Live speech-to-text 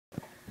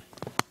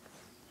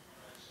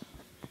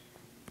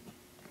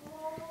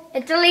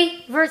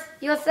Italy versus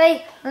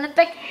USA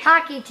Olympic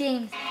hockey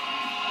teams.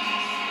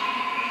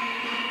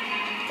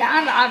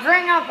 And I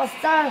bring up a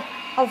style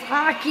of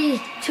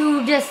hockey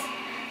to this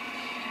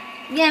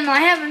game. I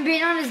haven't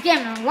been on this game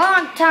in a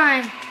long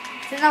time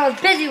since I was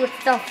busy with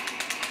stuff.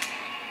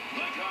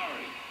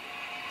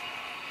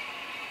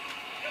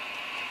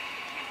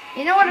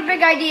 You know what a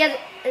big idea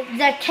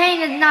that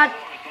Kane is not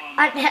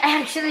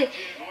actually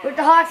with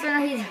the Hawks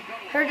when he's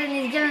hurt and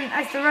he's getting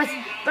extra rest.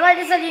 But I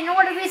decided, you know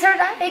what, if he's hurt,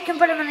 I can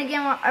put him in the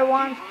game I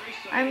want.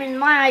 I mean,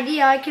 my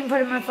idea, I can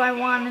put him if I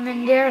want him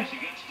in there.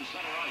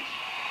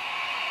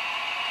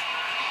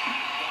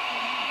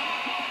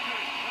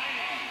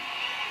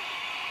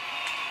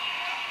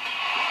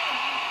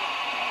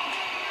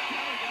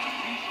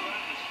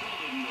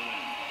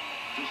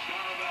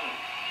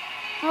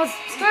 Well,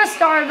 screw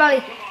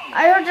Scarabelli.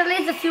 I heard at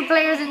least a few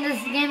players in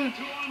this game,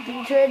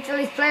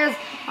 Italy's players.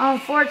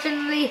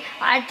 Unfortunately,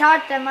 I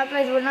thought that my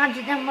players would not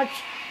do that much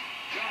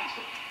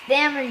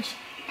damage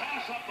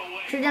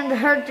to them to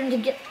hurt them to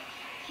get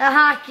the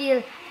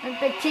hockey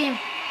Olympic team.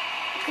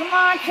 Come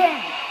on,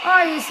 Kane.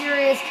 Are you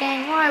serious,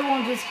 Kane? Why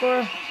won't you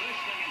score?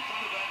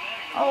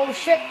 Oh,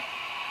 shit.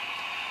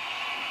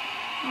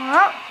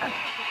 Oh,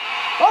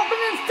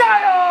 opening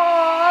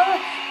style.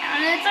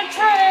 And it's a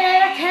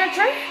trick. Hand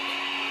trick.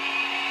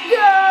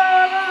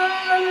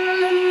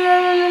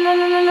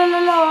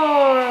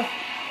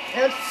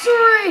 It's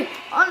three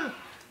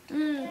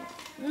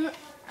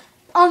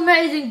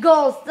amazing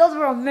goals. Those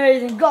were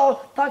amazing goals.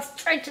 Puck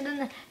straight to the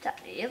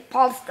net.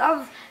 Paul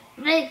Stubbs,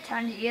 Nate,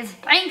 and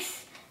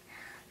Banks.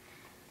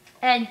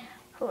 And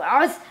who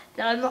else?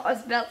 The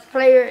most best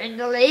player in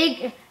the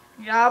league,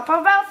 Joe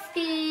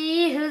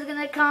Pavelski, who's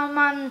gonna come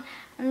on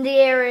in the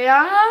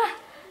area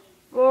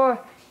for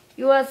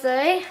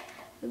USA.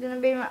 Who's gonna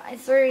be my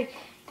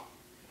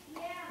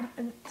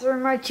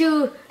my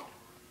two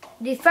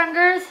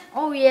defenders.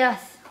 Oh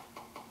yes.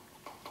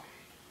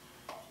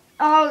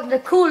 Oh, the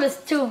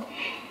coolest too.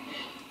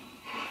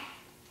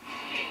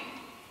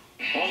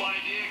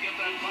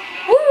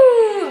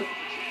 Woo!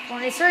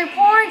 23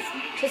 points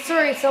to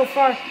 3 so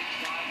far.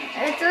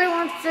 Italy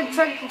wants to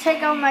try to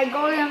take out my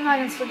goalie. I'm not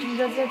gonna switch him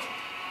just yet.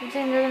 I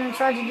think they're gonna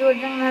try to do it.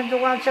 Then I'm gonna have to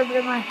watch out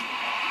for my.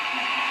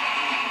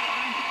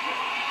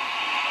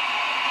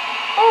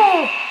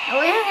 Oh,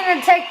 we ain't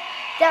gonna take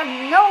that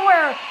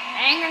nowhere.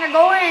 Ain't gonna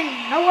go in.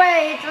 No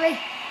way, Italy.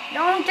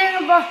 Don't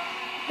think about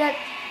that.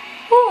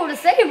 Ooh, the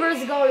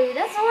Sabres goalie.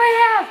 That's all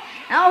I have.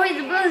 Now he's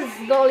the Blues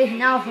goalie.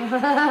 Now.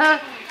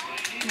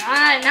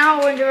 Alright, now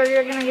we're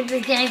gonna get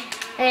this game.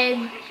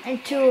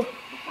 And two.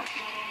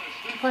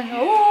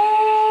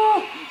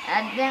 Oh,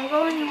 that didn't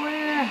go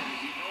anywhere.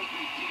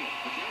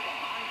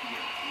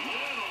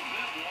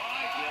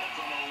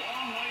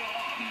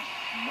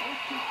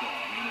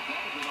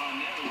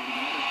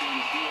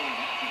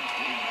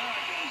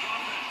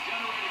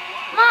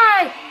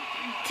 My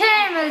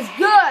team is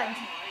good.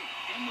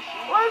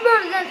 One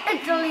better than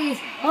Italy's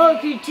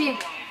hockey team.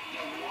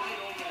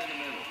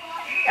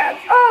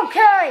 That's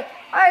okay.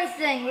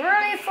 Icing,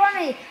 really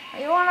funny.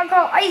 You want to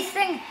call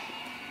icing?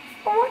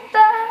 What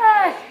the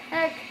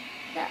heck?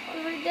 That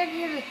was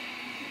ridiculous.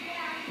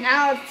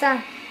 Now it's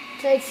time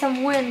to take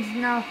some wins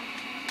now.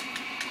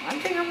 I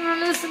think I'm going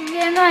to lose some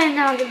game 9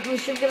 now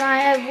because I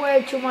have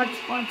way too much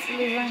points to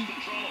lose.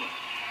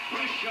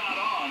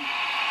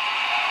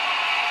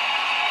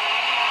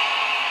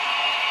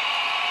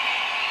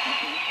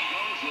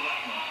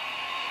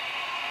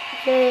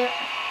 Okay,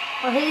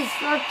 well he's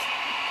looked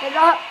it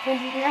up in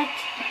the net.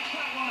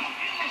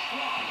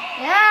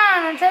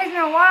 Yeah, and it takes me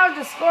a while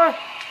to score.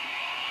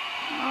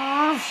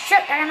 Oh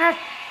shit, I'm gonna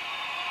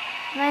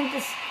make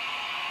this.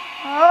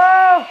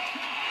 Oh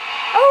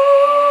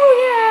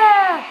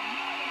yeah!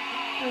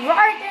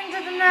 Right into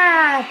the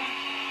net.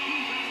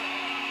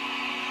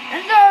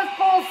 And there's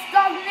Paul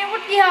stopping it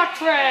with the hat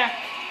trick.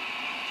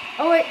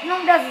 Oh wait,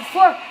 no, that's a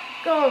 4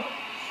 goal.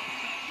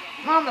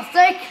 My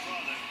mistake.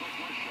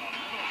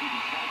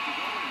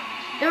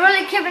 They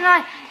really keep an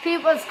eye.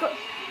 People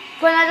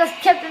when I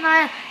just kept an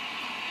eye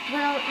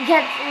when I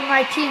get with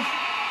my team.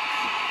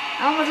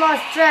 I almost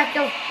lost track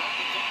of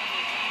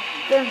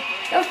them.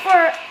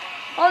 Therefore,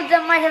 all of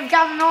them might have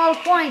gotten all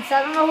points.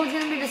 I don't know who's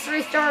going to be the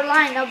 3-star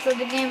lineup of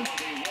the game.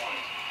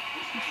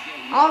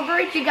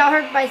 Alberici got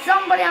hurt by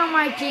somebody on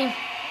my team.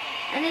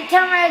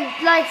 Anytime I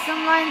had like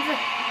some lines a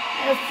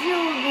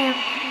few games.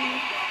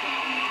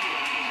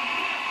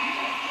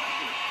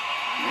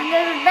 And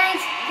David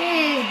Banks,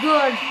 he is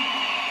good.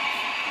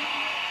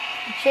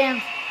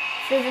 Chance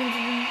isn't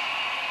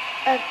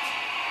at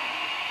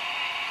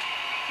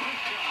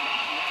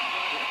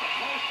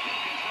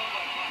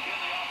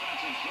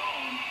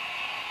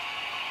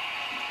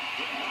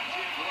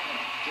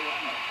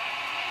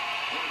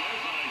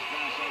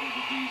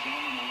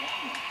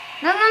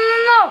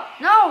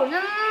No.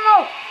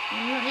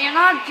 You're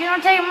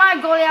not taking my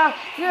goalie out.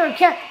 You're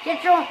get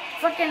your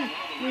fucking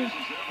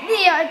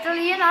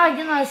Italy. You're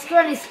not score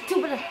any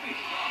stupid.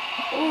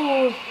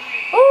 Ooh,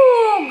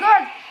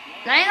 good.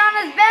 Laying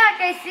on his back,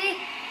 I see.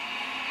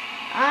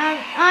 I'm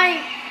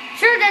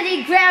sure that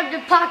he grabbed the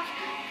puck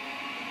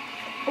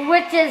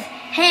with his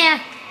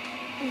hand,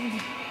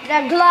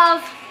 the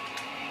glove.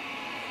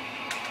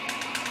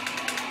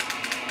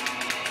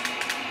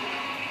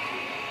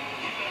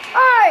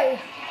 Hey!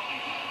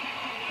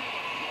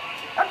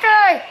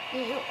 Okay,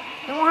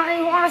 you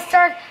want to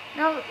start?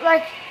 No,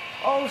 like,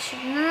 oh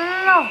shit,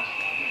 no.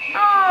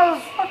 Oh,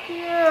 fuck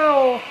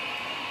you.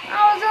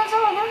 Oh, that's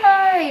all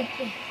right.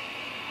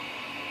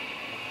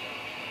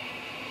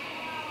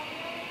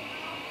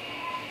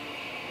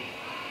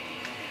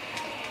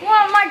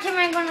 Well, my team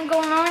ain't gonna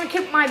go. I'm gonna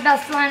keep my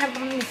best lineup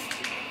on this.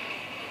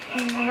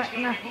 Right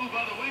now.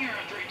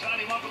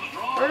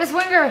 Or this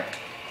winger.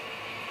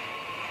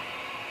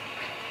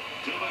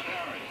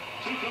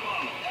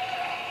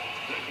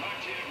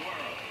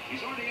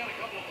 He's already got a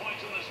couple of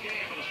points in this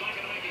game, but it's not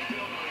going to make him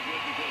feel very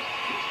good because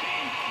his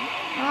team.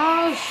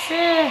 Oh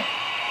shit!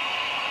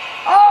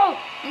 Oh,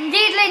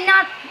 indeedly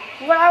not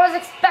what I was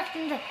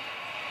expecting to.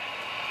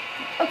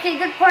 Okay,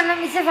 good point. Let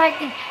me see if I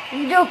can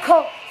do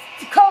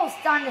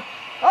coast on the.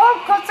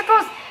 Oh, coast to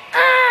coast.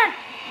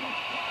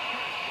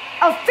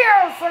 A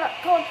fear for the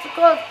coast to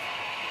coast.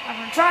 I'm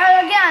gonna try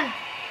it again.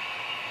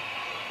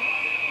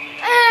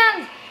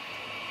 And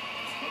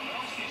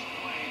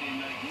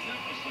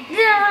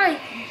yeah, right.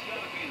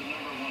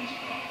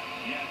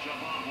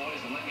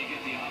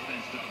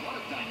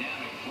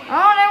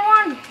 Oh, they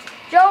won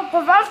Joe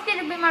Pavelski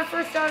to be my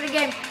first star of the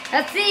game.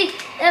 Let's see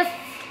if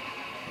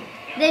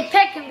they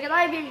pick him, because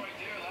I've been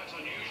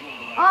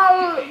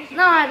all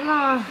night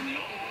long.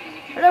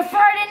 The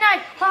Friday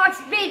night,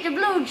 Hawks beat the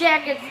Blue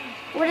Jackets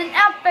with an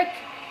epic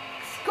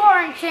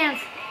scoring chance.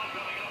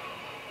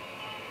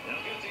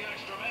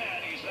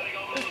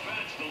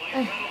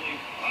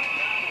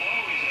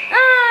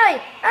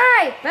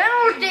 Hey,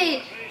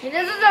 penalty!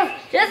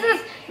 This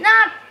is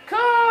not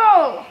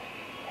cool.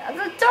 That's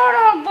a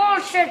total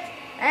bullshit.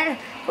 And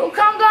who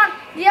comes on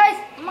the ice?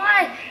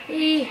 My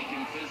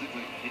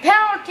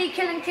penalty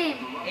killing team.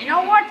 You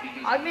know what?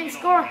 I've been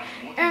scoring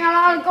and a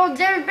lot of goals.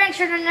 David Ben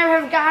should have never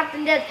have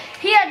gotten that.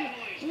 He had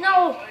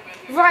no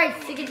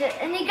rights to get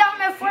that, and he got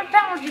me for a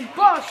penalty.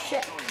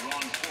 Bullshit.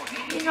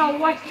 You know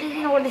what?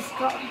 You know what this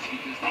called?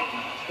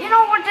 You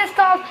know what this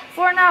called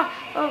for now?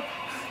 Oh,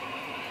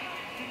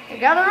 you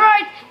got it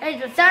right.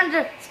 It's time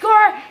to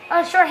score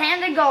a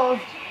short-handed goal.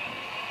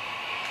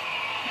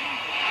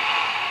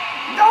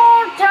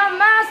 Don't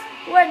mess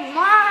with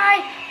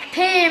my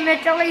team,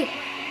 Italy.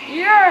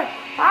 Your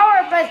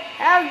power plays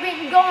have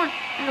been going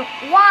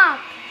wrong.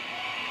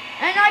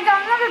 And I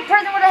got another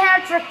person with a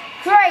hat trick.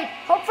 Great.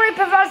 Hopefully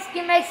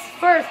Pavelski makes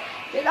first.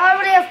 Because I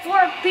already have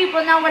 4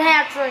 people now with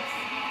hat tricks.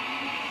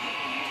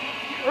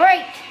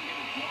 Great.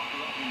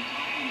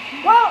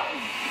 Well,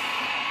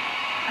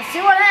 let's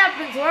see what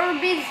happens. Whoever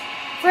beats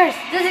first.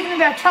 This is going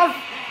to be a tough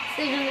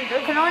decision.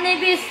 There can only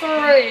be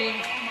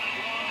 3.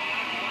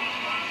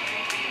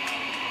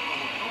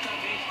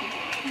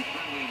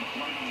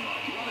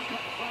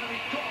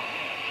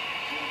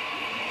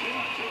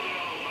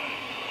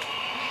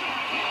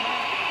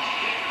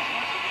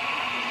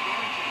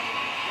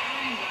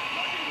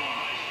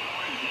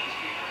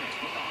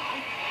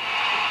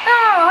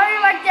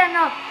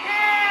 No,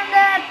 and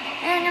that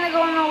ain't gonna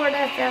go nowhere.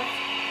 That's it.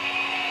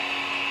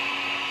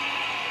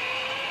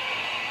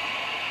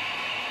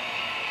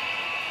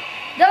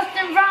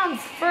 Dustin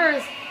Brown's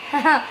first.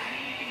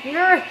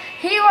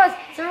 He was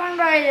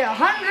surrounded by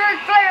 100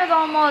 players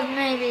almost,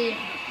 maybe.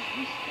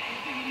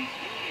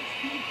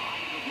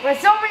 With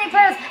so many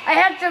players, I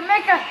had to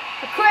make a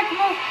quick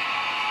move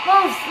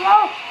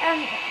slow,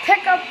 and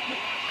pick up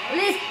at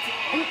least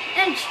an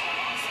inch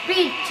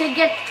speed to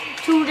get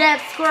to that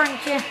scoring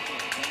chance.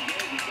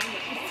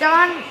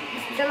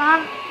 Still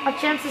on a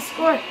chance to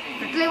score.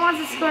 Italy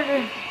wants to score.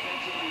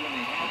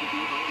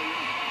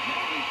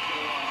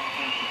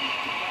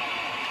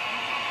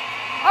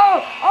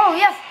 Oh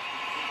yes.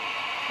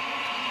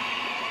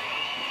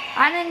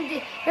 And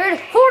then here's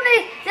who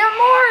needs there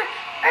more?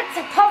 It's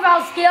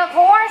Pavelski, of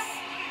course.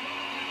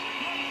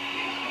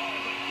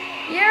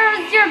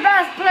 Here's your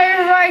best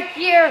player right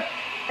here.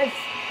 It's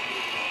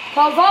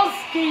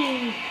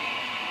Pavelski.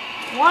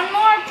 One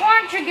more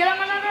point to get him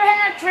another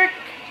hat trick.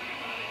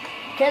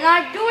 Can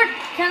I do it?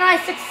 Can I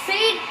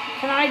succeed?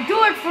 Can I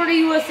do it for the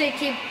USA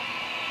team?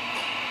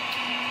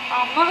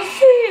 I'm gonna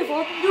see if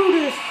I can do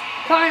this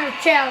kind of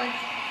challenge.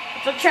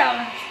 It's a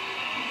challenge.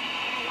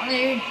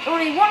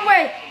 Only one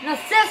way, an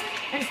assist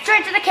and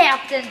straight to the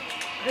captain.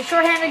 The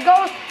short-handed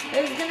goal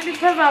is gonna be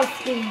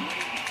Pavelski.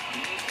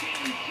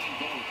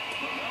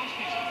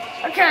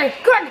 Okay,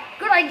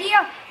 good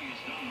idea.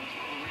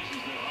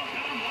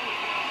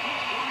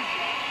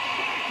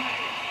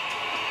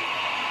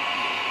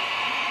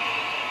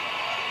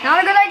 Not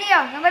a good idea.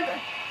 Not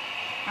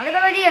a good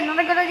idea. No. Not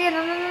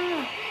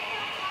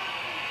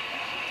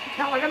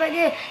a good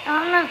idea.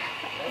 No.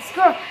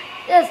 Score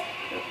this.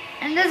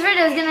 And this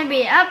video is gonna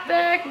be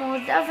epic,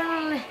 most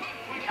definitely.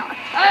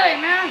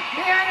 Hey man,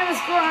 they aren't gonna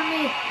score on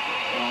me.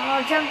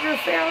 Attempt to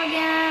fail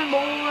again,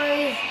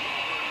 boys.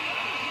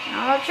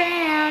 Not a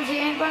chance. He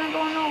ain't gonna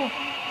go no.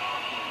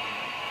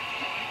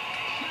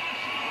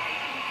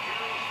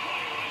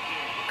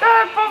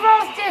 Good,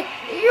 Pavelski.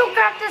 You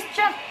got this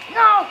chance.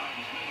 No.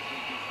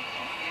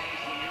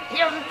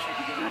 You.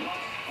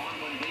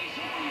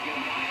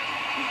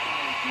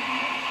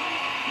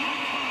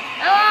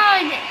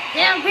 Oh,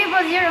 damn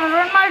people here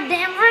run my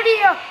damn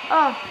radio.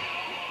 Oh.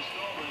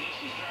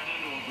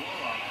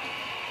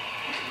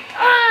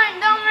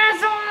 Don't mess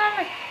with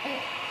me.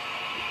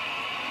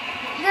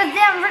 This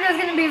damn video is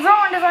gonna be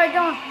ruined if I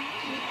don't.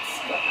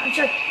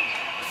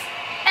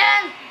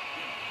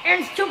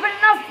 And stupid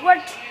enough,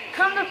 what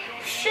kind of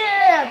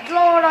shit,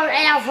 load of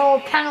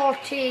asshole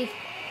penalty.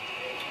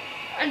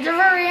 At the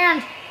very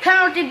end,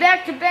 penalty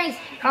back to Banks.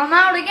 Come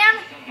out again,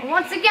 and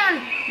once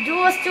again,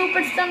 do a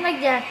stupid stuff like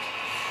that.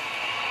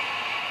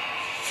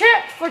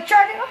 Shit, for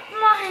charging up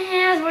my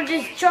hands, we're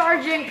just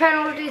charging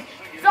penalties.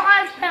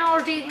 5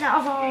 penalties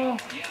now.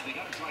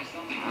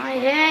 I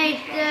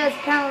hate this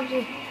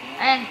penalty.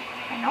 And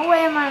no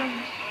way,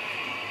 man.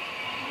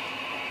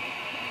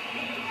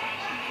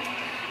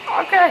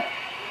 Okay.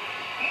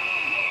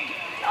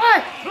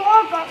 Blow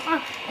up.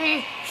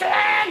 This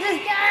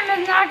game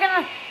is not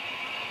gonna.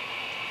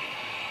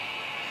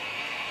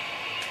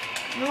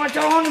 You want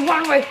to only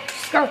one way to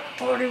score.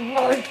 Only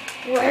one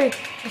way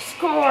to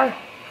score.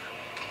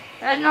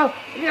 There's no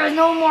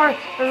more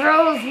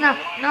rules now.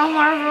 No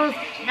more rules.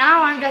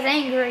 Now I'm just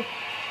angry.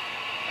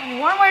 And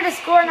one way to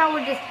score now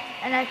with this,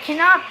 and I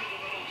cannot.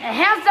 It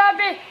has to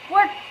be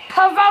with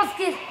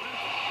Pavelski's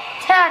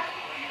attack.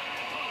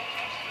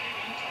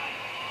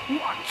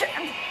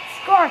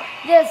 Score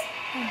this.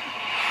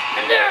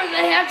 And there's the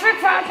hat trick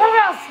for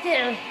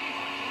Pavelski.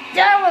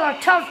 That was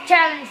a tough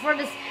challenge for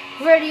this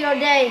video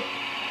day.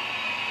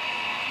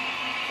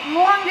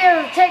 Long day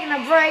of taking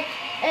a break.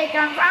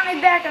 I'm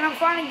finally back, and I'm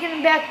finally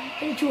getting back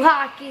into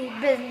hockey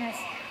business.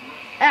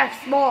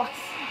 Xbox.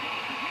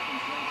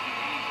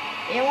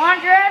 You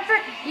want your hat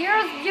trick?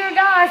 Here's your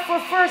guy for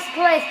first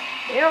place.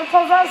 Here's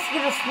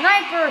Pavelski, the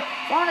sniper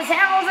on his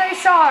San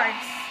Jose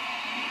Sharks.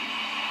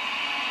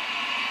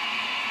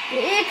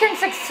 He can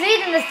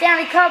succeed in the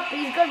Stanley Cup.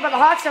 He's good, but the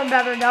Hawks are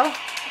better, though.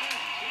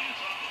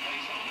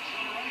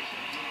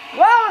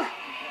 Well,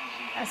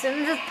 as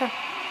soon as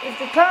if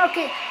the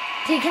penalty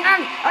can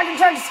end, I can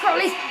try to score at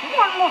least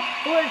one more.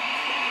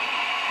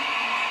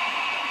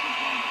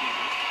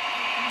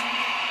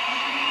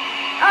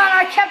 And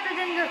I kept it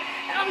in there.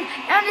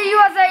 And the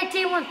USA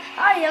team won.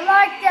 How do you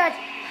like that?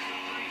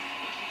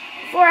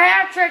 For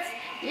hat tricks,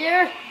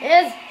 here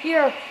is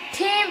your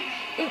team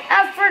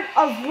effort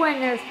of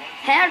winners.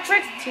 Hat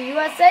tricks to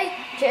USA,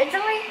 to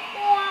Italy.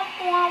 Womp,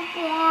 womp,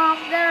 womp.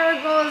 There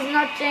goes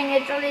nothing,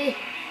 Italy.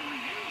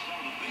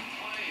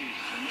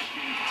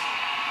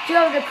 Two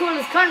of the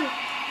coolest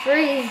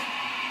countries.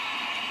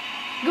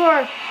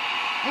 Gore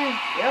and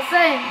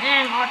USA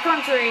and our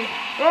country.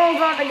 We're all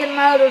about to get them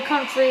out of the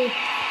country.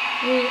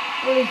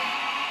 Really.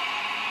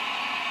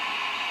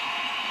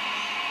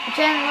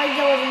 Chance like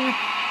there was a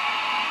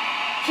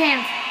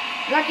chance.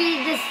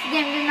 Lucky this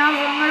game did not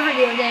run my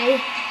video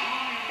day.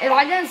 If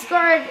I didn't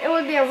score it, it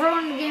would be a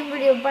ruined game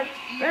video, but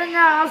right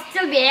now I'll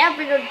still be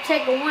happy to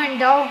take a win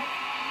though.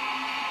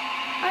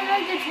 I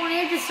like the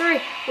 28-3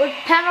 with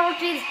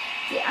penalties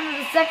at the end of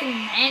the second.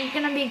 Ain't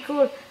gonna be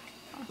cool.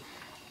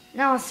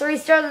 Now, so he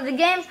started the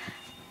game.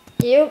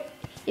 You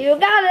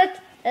got it.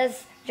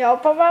 It's Joe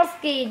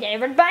Pavelski,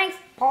 David Banks,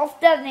 Paul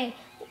Stastny.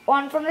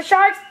 One from the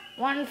Sharks,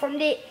 one from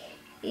the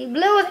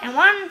Blues, and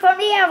one from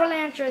the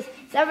Avalanches.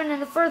 7 in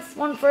the first,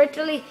 1 for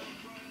Italy.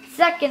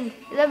 Second,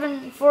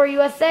 11 for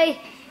USA.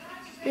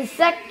 The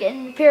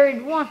second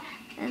period 1,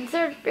 and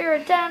third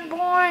period 10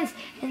 points.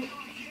 And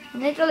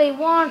Italy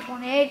won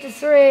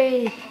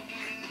 28-3.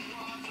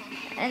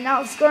 And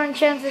now scoring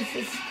chances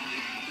is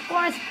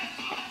points.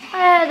 I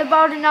had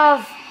about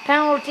enough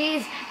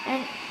penalties,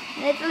 and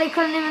Italy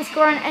couldn't even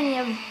score on any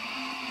of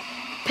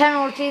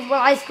penalties.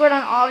 Well, I scored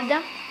on all of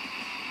them.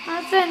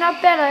 I'd say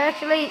not bad. I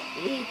actually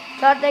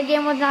thought that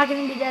game was not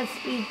going to be that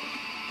speed.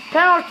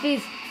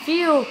 Penalties,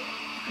 few,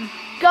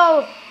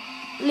 goal,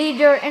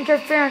 leader,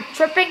 interference,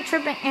 tripping,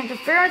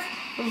 interference,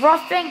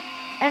 roughing,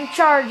 and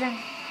charging.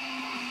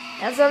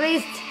 That's at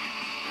least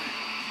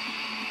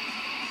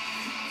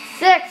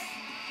 6.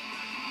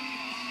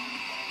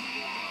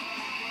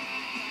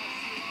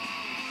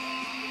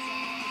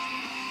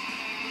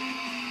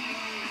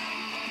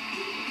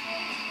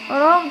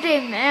 Well, home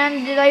team,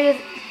 and I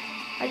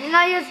did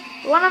not use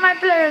one of my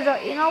players.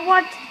 You know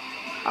what?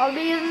 I'll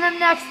be using them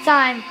next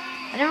time.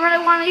 I didn't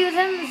really want to use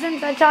him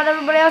since I thought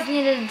everybody else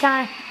needed a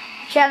time to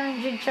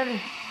challenge each other.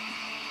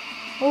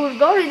 Ooh, the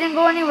goalie didn't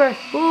go anywhere.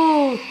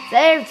 Ooh,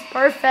 saved,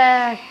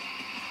 perfect.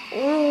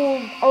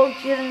 Ooh, oh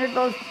shit, and there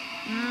goes.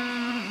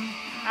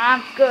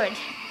 Not good.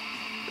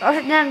 Both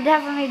of them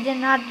definitely did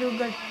not do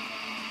good.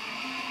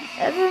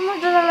 As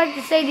much as I like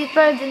to say these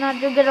players did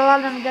not do good, a lot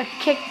of them got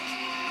kicked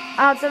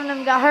out, some of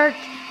them got hurt.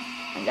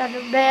 I got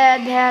a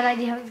bad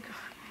idea.